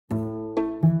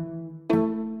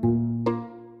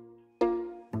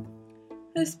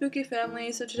Hey Spooky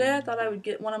Family, so today I thought I would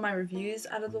get one of my reviews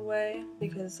out of the way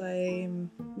because I'm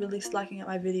really slacking at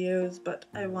my videos, but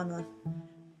I want to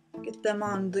get them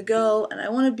on the go and I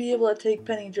want to be able to take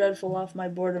Penny Dreadful off my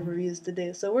board of reviews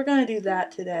today, so we're going to do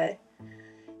that today.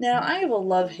 Now, I have a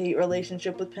love-hate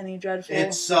relationship with Penny Dreadful.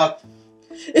 It sucked.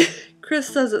 Chris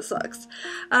says it sucks.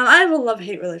 I have a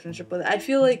love-hate relationship with it. I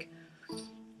feel like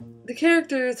the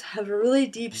characters have a really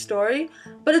deep story,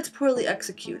 but it's poorly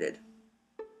executed.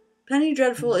 Penny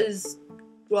Dreadful is,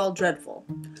 well, dreadful.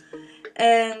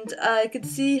 And I could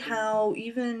see how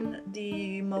even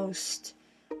the most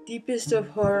deepest of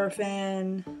horror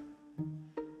fan,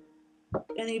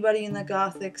 anybody in the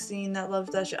gothic scene that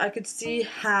loves that show, I could see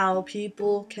how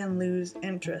people can lose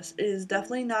interest. It is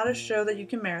definitely not a show that you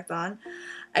can marathon.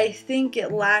 I think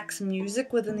it lacks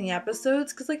music within the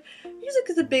episodes, because, like, music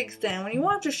is a big thing. When you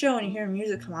watch a show and you hear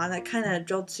music come on, that kind of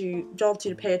jolts you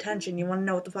to pay attention. You want to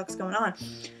know what the fuck's going on.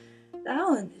 That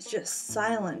one is just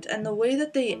silent, and the way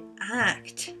that they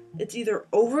act, it's either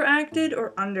overacted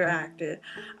or underacted.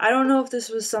 I don't know if this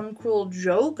was some cruel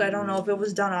joke. I don't know if it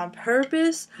was done on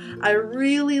purpose. I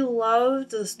really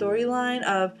loved the storyline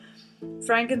of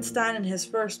Frankenstein and his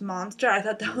first monster. I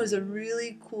thought that was a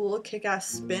really cool, kick-ass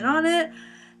spin on it.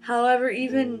 However,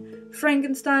 even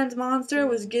Frankenstein's monster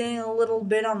was getting a little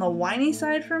bit on the whiny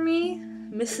side for me.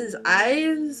 Mrs.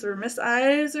 Ives, or Miss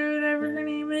Ives, or whatever her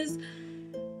name is,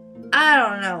 I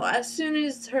don't know. As soon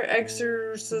as her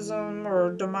exorcism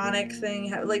or demonic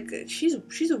thing, like, she's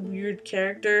a weird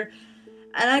character,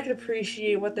 and I could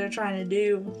appreciate what they're trying to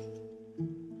do,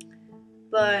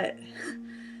 but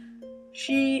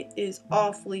she is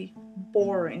awfully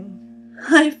boring.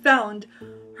 I found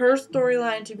her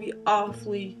storyline to be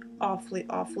awfully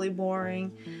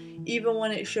boring. Even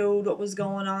when it showed what was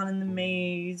going on in the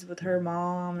maze with her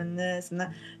mom and this and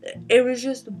that, it was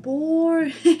just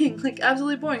boring. Like,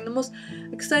 absolutely boring. The most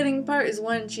exciting part is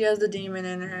when she has the demon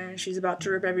in her and she's about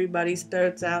to rip everybody's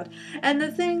throats out. And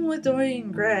the thing with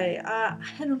Dorian Gray, I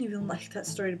don't even like that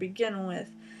story to begin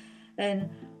with. And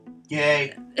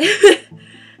Yay.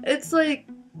 it's like,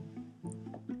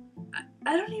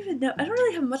 I don't even know. I don't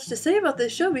really have much to say about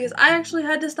this show because I actually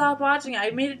had to stop watching it.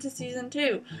 I made it to season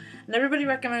 2. And everybody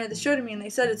recommended the show to me and they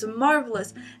said it's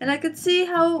marvelous. And I could see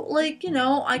how, like, you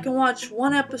know, I can watch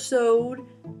one episode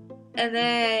and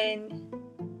then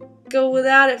go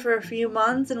without it for a few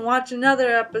months and watch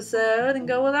another episode and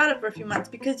go without it for a few months,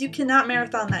 because you cannot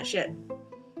marathon that shit.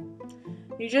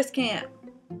 You just can't.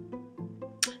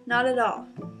 Not at all.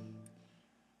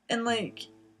 And, like,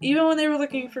 even when they were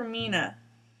looking for Mina,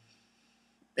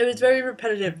 it was very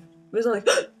repetitive. It was like,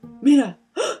 Mina,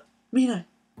 Mina,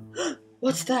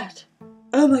 what's that?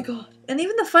 Oh my god. And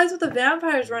even the fights with the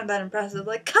vampires weren't that impressive.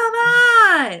 Like, come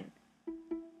on!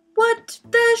 What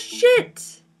the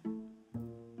shit?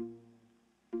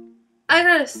 I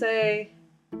gotta say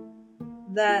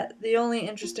that the only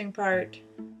interesting part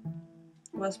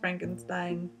was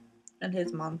Frankenstein and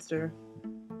his monster.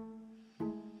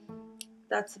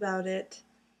 That's about it.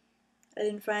 I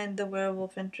didn't find the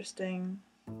werewolf interesting.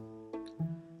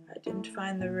 I didn't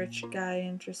find the rich guy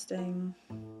interesting.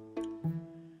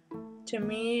 To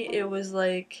me, it was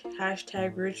like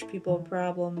hashtag rich people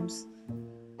problems,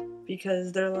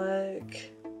 because they're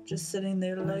like just sitting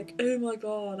there like, oh my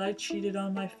god, I cheated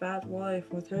on my fat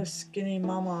wife with her skinny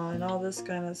mama and all this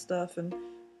kind of stuff, and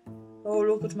oh,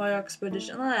 look at my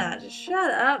expedition. Just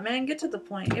shut up, man, get to the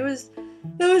point. It was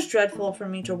dreadful for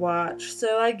me to watch,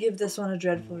 so I give this one a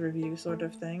dreadful review sort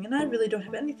of thing, and I really don't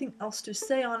have anything else to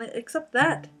say on it except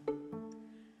that.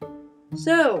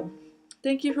 So,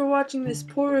 thank you for watching this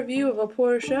poor review of a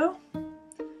poor show.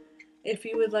 If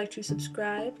you would like to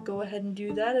subscribe, go ahead and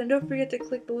do that, and don't forget to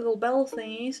click the little bell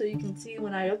thingy so you can see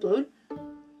when I upload.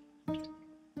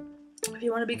 If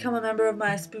you want to become a member of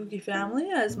my spooky family,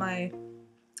 as my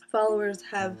followers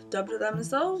have dubbed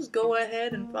themselves, go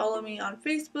ahead and follow me on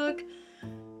Facebook,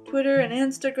 Twitter, and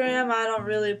Instagram. I don't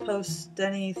really post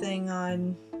anything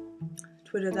on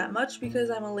Twitter that much because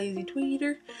I'm a lazy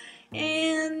tweeter.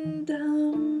 And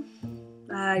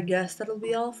I guess that'll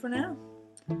be all for now.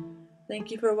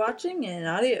 Thank you for watching, and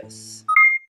adios.